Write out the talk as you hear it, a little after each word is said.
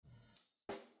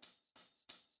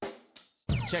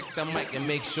Check the mic and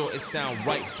make sure it sound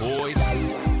right, boys.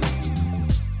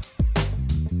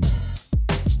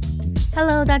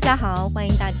 Hello， 大家好，欢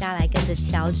迎大家来跟着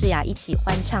乔治亚一起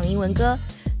欢唱英文歌。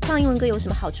唱英文歌有什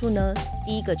么好处呢？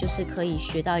第一个就是可以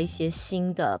学到一些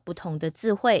新的不同的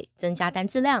字汇，增加单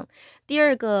字量。第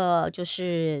二个就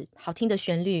是好听的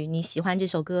旋律，你喜欢这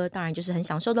首歌当然就是很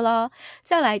享受的咯。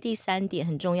再来第三点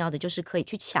很重要的就是可以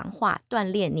去强化锻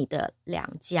炼你的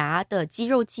两颊的肌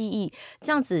肉记忆，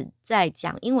这样子在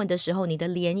讲英文的时候你的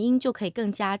连音就可以更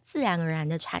加自然而然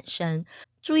的产生。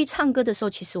注意唱歌的时候，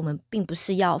其实我们并不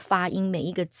是要发音每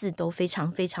一个字都非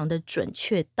常非常的准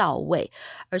确到位，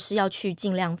而是要去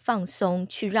尽量放松，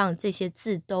去让这些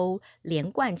字都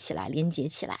连贯起来，连接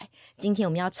起来。今天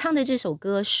我们要唱的这首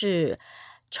歌是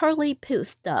Charlie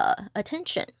Puth 的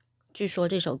Attention， 据说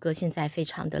这首歌现在非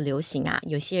常的流行啊，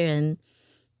有些人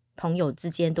朋友之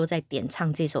间都在点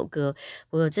唱这首歌，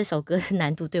不过这首歌的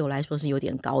难度对我来说是有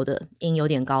点高的，音有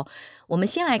点高。我们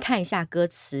先来看一下歌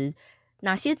词，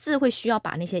哪些字会需要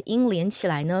把那些音连起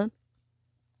来呢？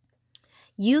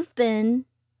 You've been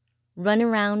running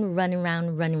around, running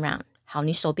around, running around。 好，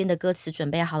你手边的歌词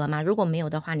准备好了吗？如果没有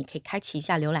的话，你可以开启一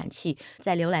下浏览器，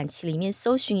在浏览器里面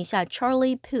搜寻一下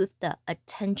Charlie Puth 的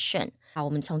Attention。 好，我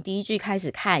们从第一句开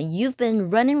始看。 You've been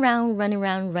running around, running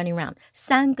around, running around，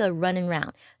 三个 running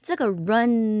around， 这个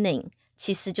running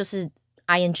其实就是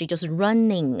ing， 就是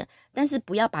running， 但是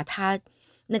不要把它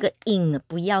那个音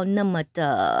不要那么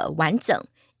的完整，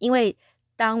因为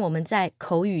当我们在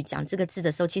口语讲这个字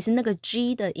的时候，其实那个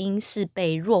G 的音是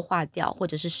被弱化掉或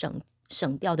者是省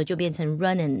掉的，就变成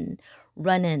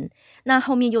running。 那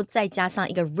后面又再加上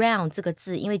一个 round 这个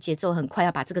字，因为节奏很快，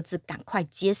要把这个字赶快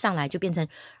接上来，就变成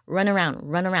run around,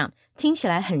 run around， 听起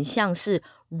来很像是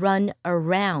run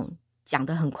around， 讲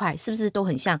得很快，是不是都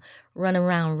很像 run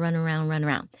around, run around, run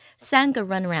around， 三个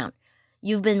run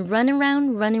around。You've been running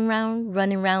around, running around,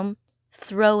 running around,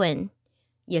 throwing，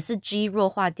 也是 G 弱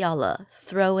化掉了，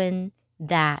 throwing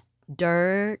that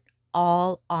dirt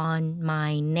all on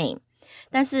my name。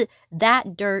 但是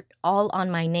that dirt all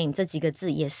on my name 这几个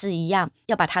字也是一样，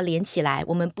要把它连起来，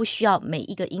我们不需要每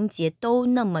一个音节都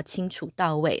那么清楚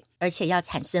到位，而且要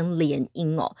产生连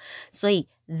音哦。所以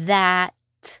that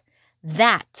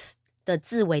的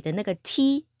字尾的那个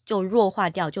T 就弱化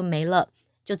掉，就没了，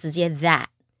就直接 that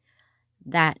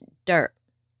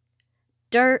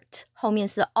dirt 后面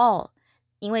是 all，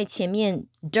 因为前面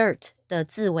dirt 的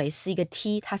字尾是一个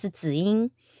T， 它是子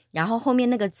音，然后后面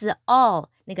那个字 all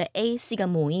那个 A 是一个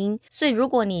母音，所以如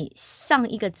果你上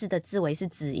一个字的字尾是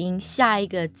子音，下一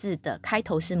个字的开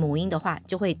头是母音的话，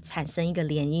就会产生一个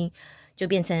连音，就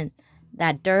变成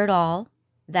that dirt all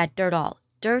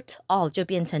dirt all 就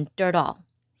变成 dirt all，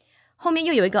 后面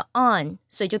又有一个 on，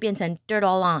 所以就变成 dirt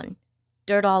all on，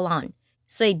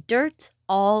 所以 dirt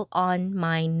all on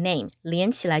my name 连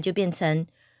起来就变成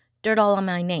dirt all on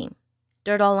my name，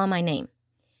 dirt all on my name。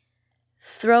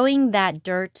 Throwing that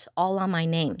dirt all on my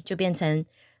name 就变成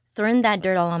throwing that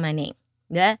dirt all on my name。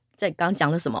 这刚讲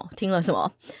了什么？听了什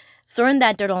么？ Throwing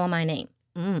that dirt all on my name，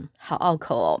 好拗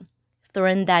口哦。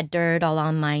 Throwing that dirt all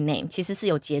on my name 其实是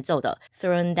有节奏的，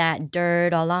 Throwing that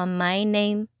dirt all on my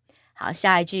name。 好，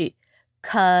下一句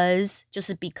cause 就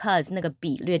是 because 那个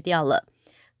be 略掉了，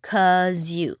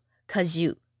 cause you，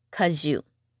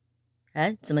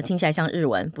 怎么听起来像日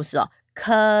文？不是哦，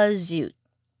 cause you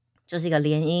就是一个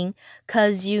连音，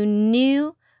 cause you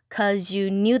knew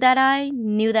that I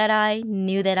knew that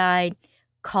I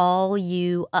call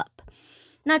you up。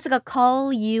 那这个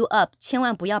call you up 千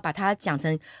万不要把它讲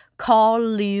成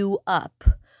call you up，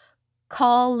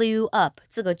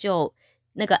 这个就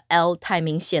那个 L 太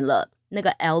明显了，那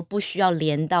个 L 不需要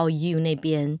连到 you 那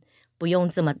边，不用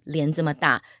这么连这么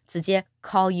大，直接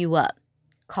call you up，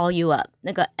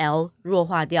 那个 L 弱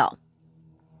化掉。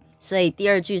所以第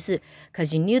二句是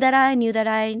cause you knew that I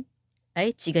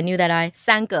几个 knew that I，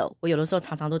 三个，我有的时候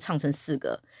常常都唱成四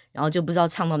个，然后就不知道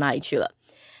唱到哪里去了。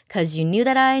 cause you knew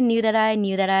that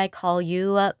I call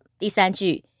you up。 第三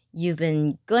句 you've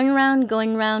been going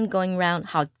round，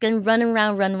 好，跟 run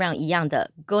around 一样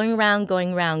的， going round，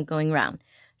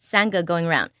 三个 going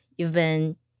round。 you've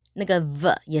been 那个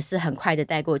v 也是很快的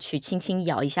带过去，轻轻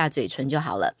咬一下嘴唇就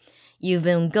好了。 you've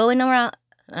been going around，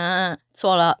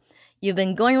 错了， you've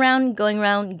been going round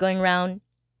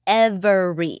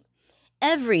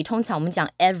every 通常我们讲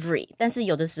every， 但是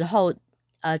有的时候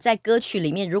在歌曲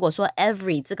里面如果说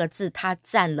every 这个字它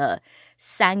占了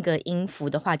三个音符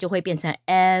的话，就会变成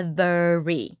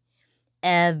every，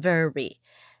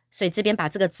 所以这边把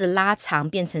这个字拉长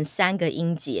变成三个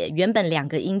音节，原本两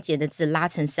个音节的字拉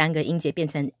成三个音节变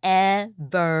成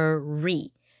every。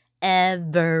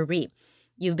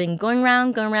You've been going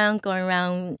round, going round, going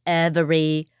round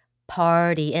every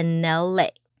party in LA.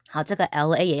 好，这个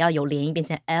LA 也要有连音，变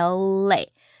成 LA。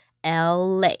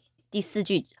第四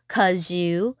句 cause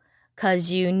you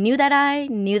knew that I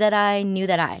knew that I knew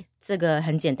that I 这个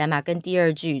很简单嘛，跟第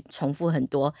二句重复很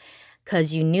多。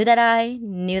cause you knew that I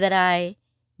knew that I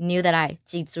knew that I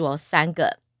记住哦，三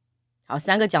个。好，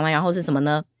三个讲完，然后是什么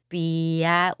呢？ Be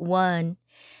at one。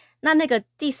那个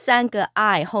第三个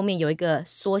I 后面有一个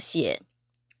缩写，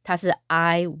它是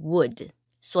I would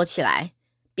缩起来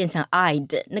变成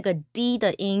I'd， 那个 D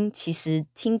的音其实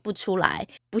听不出来，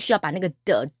不需要把那个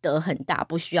的很大，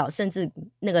不需要，甚至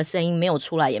那个声音没有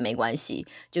出来也没关系，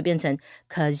就变成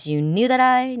Cause you knew that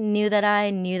I knew that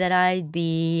I knew that I'd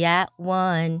be at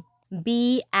one.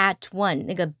 Be at one，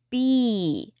 那个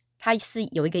be 它是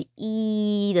有一个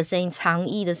E 的声音，长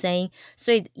E 的声音，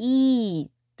所以 E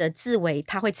的字尾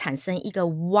它会产生一个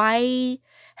Y，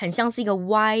 很像是一个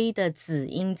Y 的子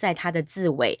音在它的字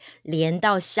尾连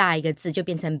到下一个字就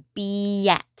变成 be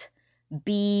at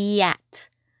be at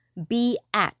be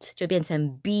at 就变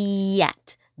成 be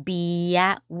at be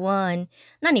at one。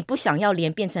 那你不想要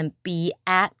连变成 be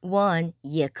at one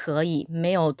也可以，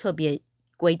没有特别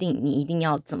规定你一定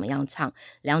要怎么样唱，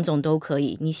两种都可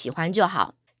以，你喜欢就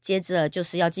好。接着就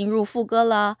是要进入副歌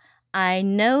了。I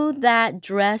know that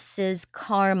dress is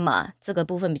karma， 这个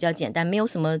部分比较简单，没有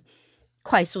什么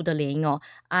快速的连音哦。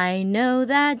I know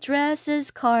that dress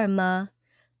is karma,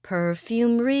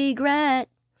 perfume regret.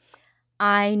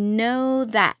 I know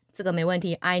that 这个没问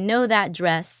题。I know that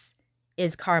dress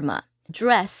is karma.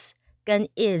 Dress 跟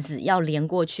is 要连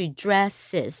过去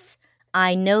dresses.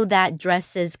 I know that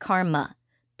dress is karma,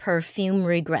 perfume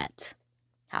regret.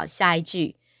 好，下一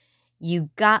句 You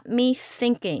got me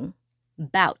thinking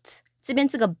about， 这边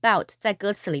这个 about 在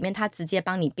歌词里面它直接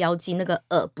帮你标记那个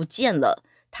不见了，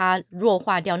它弱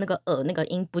化掉那个那个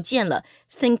音不见了。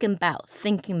 Thinking about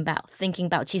thinking about thinking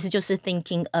about 其实就是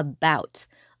thinking about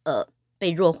被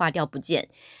弱化掉不见。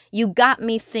 You got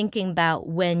me thinking about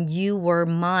when you were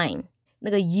mine，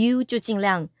 那个 you 就尽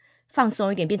量放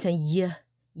松一点，变成 yeah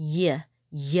yeah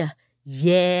yeah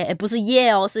yeah， 不是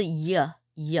yeah 哦，是 yeah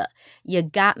yeah。 You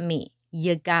got me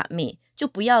You got me， 就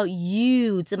不要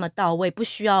you 这么到位，不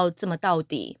需要这么到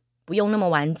底，不用那么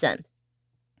完整，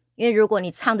因为如果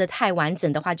你唱得太完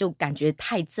整的话，就感觉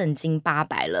太正经八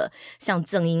百了，像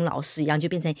正音老师一样，就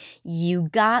变成 You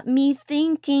got me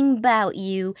thinking about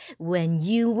you when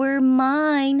you were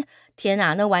mine。 天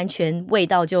哪，那完全味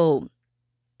道就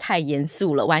太严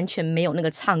肃了，完全没有那个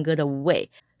唱歌的味，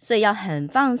所以要很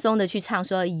放松的去唱，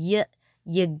说 You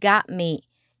got me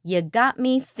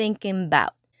thinking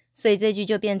about，所以这句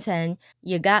就变成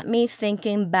You got me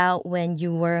thinking about when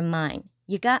you were mine.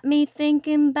 You got me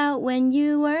thinking about when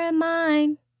you were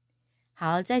mine.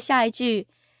 好，再下一句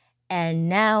And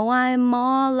now I'm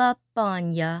all up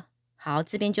on ya。 好，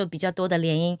这边就比较多的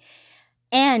连音，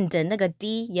 and 那个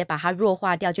D 也把它弱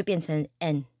化掉，就变成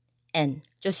N，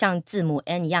 就像字母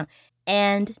N 一样。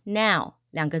 And now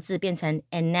两个字变成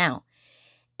And now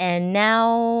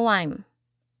I'm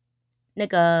那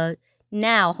个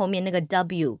now 后面那个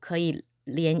W 可以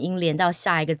连音连到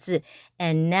下一个字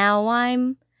And now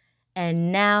I'm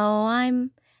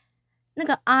那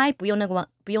个 I 不用那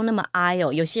么 I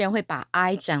哦，有些人会把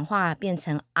I 转化变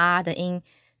成 R 的音，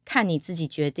看你自己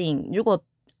决定。如果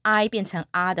I 变成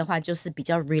R 的话，就是比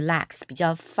较 relax 比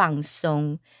较放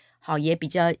松，好，也比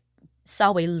较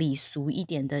稍微礼俗一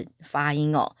点的发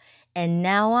音哦。And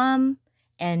now I'm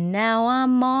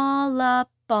all up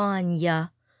on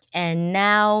ya。And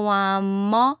now I'm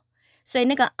all， 所以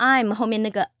那个 I'm 后面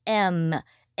那个 M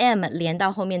连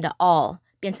到后面的 all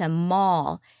变成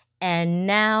mall。 And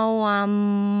now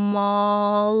I'm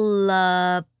all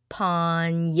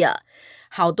upon ya，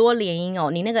 好多连音哦，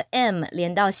你那个 M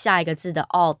连到下一个字的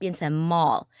all 变成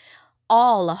mall，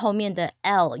 all 后面的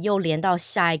L 又连到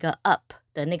下一个 up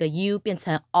的那个 U 变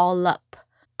成 all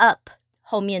up，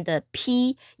 后面的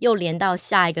P 又连到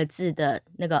下一个字的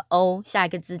那个 O， 下一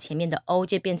个字前面的 O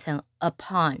就变成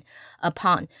upon，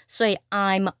 所以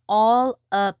I'm all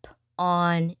up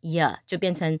on ya 就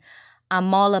变成 I'm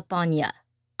all up on ya。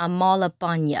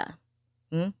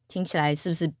 听起来是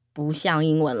不是不像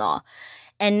英文了？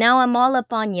 And now I'm all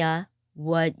up on ya,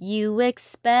 what you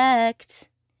expect,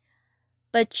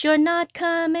 but you're not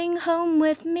coming home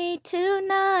with me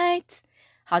tonight。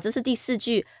 好，这是第四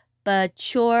句 But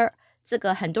you're，这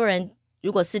个很多人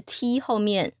如果是 T 后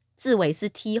面字尾是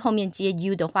T 后面接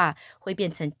U 的话，会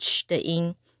变成 ch 的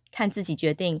音，看自己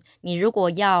决定。你如果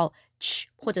要 ch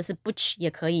或者是不 ch 也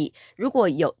可以，如果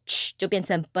有 ch 就变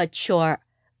成 but you're。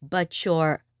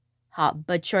好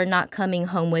 ，But you're not coming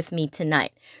home with me tonight。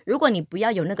如果你不要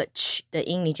有那个 ch 的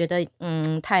音，你觉得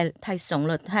太怂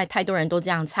了，太多人都这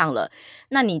样唱了，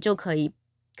那你就可以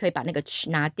把那个 ch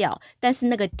拿掉，但是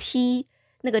那个 t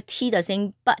的声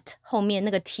音 but 后面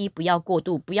那个 t 不要过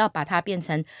度，不要把它变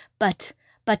成 but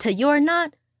you're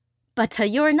not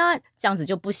这样子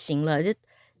就不行了，就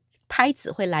拍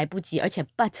子会来不及，而且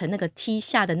but 那个 t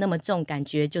下的那么重，感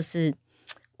觉就是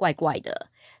怪怪的。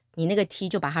你那个 t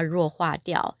就把它弱化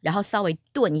掉，然后稍微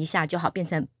顿一下就好，变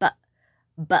成 but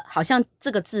好像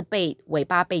这个字尾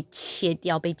巴被切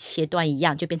掉被切断一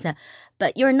样，就变成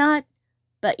but you're not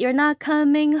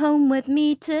coming home with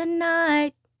me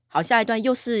tonight。 好，下一段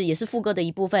也是副歌的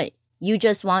一部分， You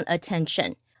just want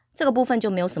attention。 这个部分就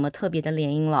没有什么特别的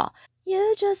连音了，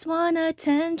 You just want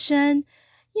attention，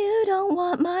 You don't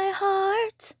want my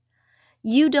heart，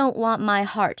 You don't want my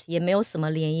heart 也没有什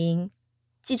么连音，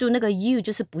记住那个 you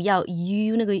就是不要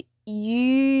you， 那个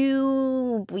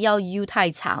you 不要 you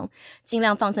太长，尽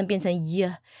量放声变成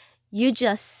you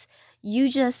just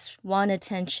want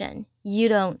attention， you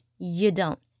don't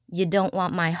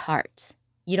want my heart，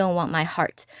 you don't want my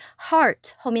heart，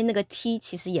 heart 后面那个 t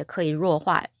其实也可以弱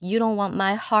化， you don't want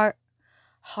my heart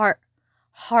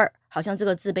好像这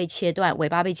个字被切断，尾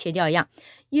巴被切掉一样，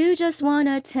 you just want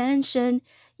attention，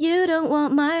 you don't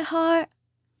want my heart。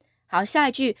 好，下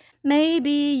一句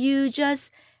Maybe you just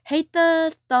hate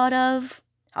the thought of。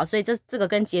 好，所以这个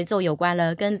跟节奏有关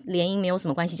了，跟连音没有什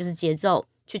么关系，就是节奏，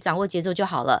去掌握节奏就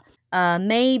好了。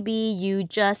Maybe you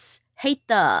just hate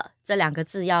the 这两个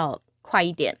字要快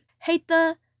一点， hate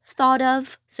the thought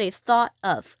of， 所以 thought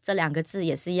of 这两个字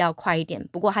也是要快一点，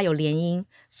不过它有连音，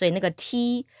所以那个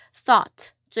t thought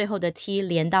最后的 t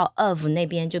连到 of 那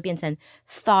边就变成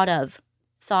thought of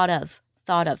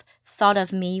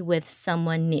me with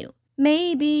someone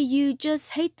new。Maybe you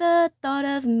just hate the thought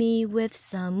of me with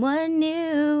someone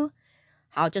new。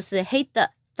 好，就是 hate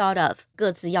the thought of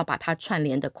各自要把它串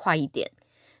联的快一点。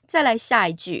再来下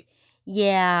一句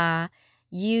Yeah,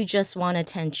 you just want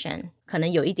attention， 可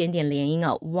能有一点点连音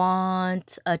哦，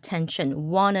 want attention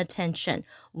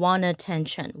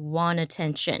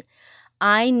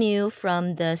I knew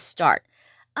from the start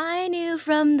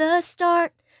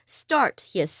start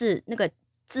也是那个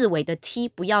字尾的 t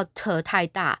不要特太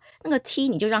大，那个 t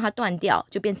你就让它断掉，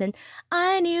就变成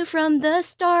I knew from the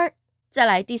start。 再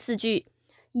来第四句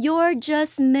You're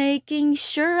just making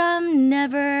sure I'm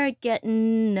never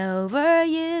getting over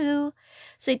you，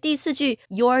 所以第四句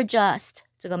You're just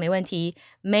这个没问题，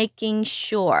 making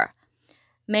sure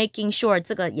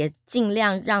这个也尽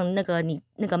量让你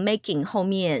那个 making 后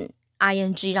面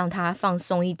ing 让它放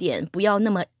松一点，不要那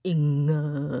么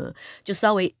in 就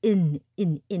稍微 in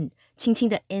轻轻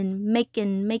的 in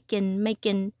making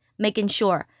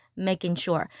sure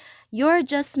You're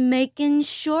just making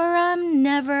sure I'm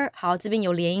never。 好，这边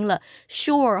有连音了，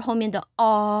 sure 后面的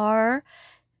r，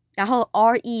 然后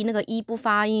re 那个 e 不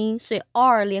发音，所以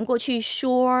r 连过去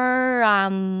sure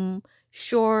I'm，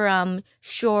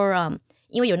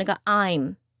 因为有那个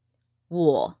I'm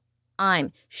我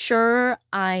I'm sure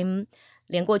I'm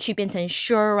连过去变成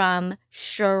sure I'm，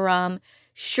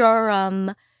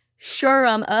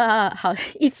 好，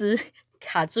一直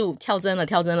卡住，跳针了。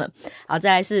好，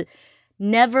再来是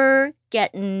never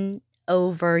getting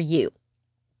over you。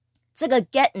 这个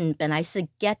getting 本来是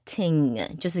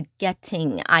getting， 就是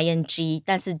getting ing，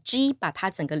 但是 g 把它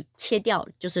整个切掉，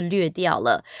就是略掉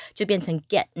了，就变成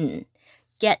getting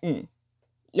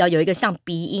要有一个像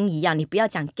鼻音一样，你不要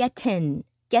讲 getting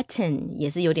也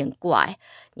是有点怪，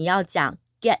你要讲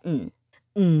getting。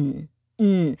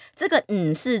 这个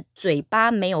是嘴巴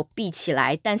没有闭起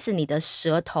来，但是你的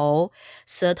舌头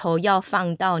要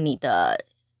放到你的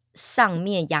上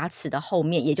面牙齿的后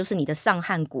面，也就是你的上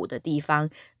颌骨的地方，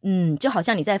就好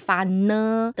像你在发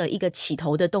呢的一个起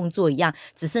头的动作一样，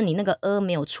只是你那个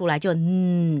没有出来，就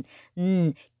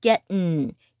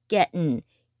getting。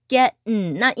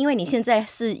那因为你现在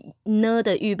是呢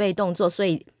的预备动作，所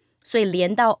以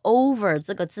连到 over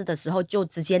这个字的时候，就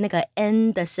直接那个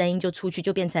n 的声音就出去，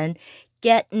就变成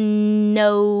getting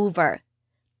over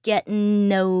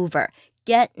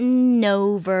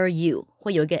you，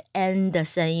 会有一个 n 的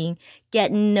声音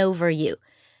getting over you。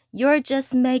 You're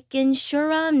just making sure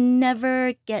I'm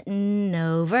never getting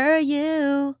over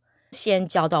you。 先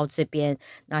教到这边，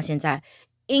那现在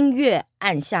音乐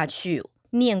按下去，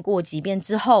念过几遍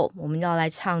之后，我们要来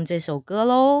唱这首歌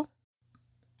咯。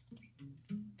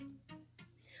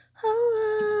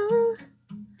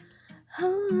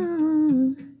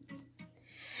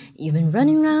You've been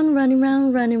running round,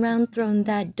 throwing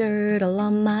that dirt all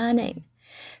on my name,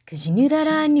 'cause you knew that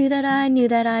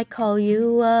I call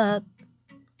you up.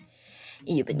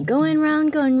 You've been going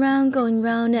round, going round, going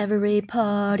round every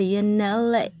party in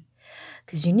LA.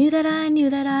 'Cause you knew that I knew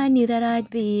that I knew that I'd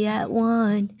be at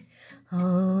one.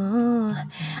 Oh,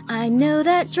 I know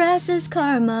that dress is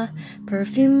karma,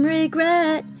 perfume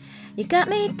regret. You got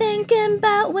me thinking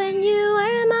about when you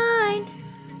were mine.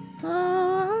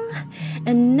 Oh,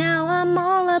 and now I'm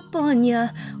all up on ya,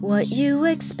 what you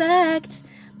expect.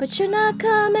 But you're not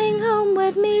coming home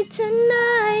with me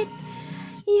tonight.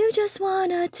 You just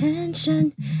want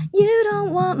attention, you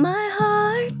don't want my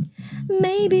heart.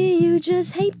 Maybe you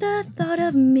just hate the thought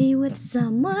of me with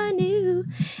someone new.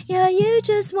 Yeah, you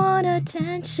just want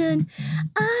attention,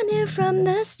 I knew from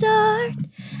the start.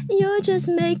 You're just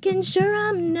making sure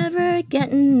I'm never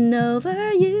getting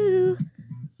over you.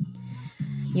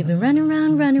 You've been running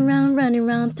around, running around, running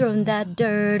around, throwing that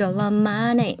dirt all on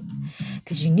my name.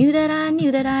 'Cause you knew that I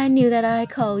knew that I knew that I'd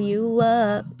call you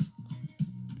up.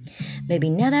 Baby,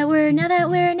 now that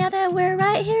we're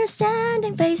right here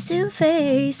standing face to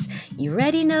face, you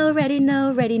already know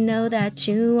that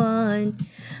you won.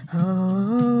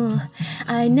 Oh,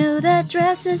 I know that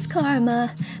dress is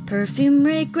karma, perfume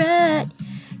regret.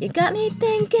 You got me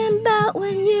thinking about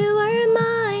when you were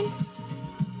mine.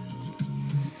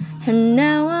 And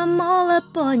now I'm all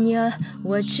up on ya,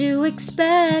 what you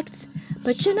expect.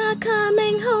 But you're not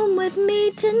coming home with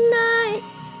me tonight.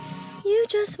 You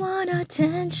just want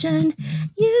attention,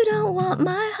 you don't want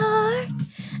my heart.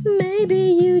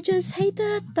 Maybe you just hate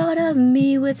the thought of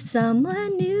me with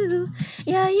someone new.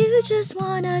 Yeah, you just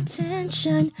want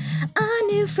attention, I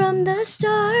knew from the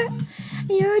start.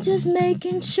 You're just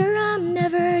making sure I'm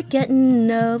never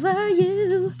getting over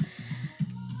you.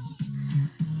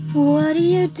 What are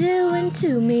you doing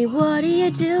to me? What are you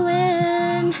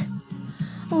doing?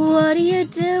 What are you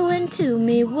doing to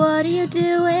me? What are you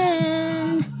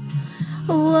doing?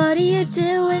 What are you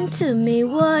doing to me?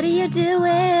 What are you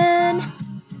doing?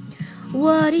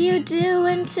 What are you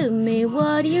doing to me?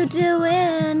 What are you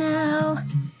doing now?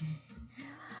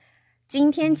 今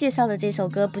天介绍的这首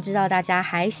歌，不知道大家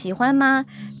还喜欢吗？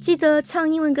记得唱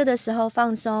英文歌的时候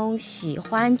放松，喜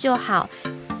欢就好。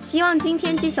希望今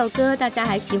天这首歌大家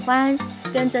还喜欢，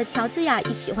跟着乔治亚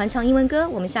一起欢唱英文歌，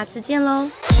我们下次见喽。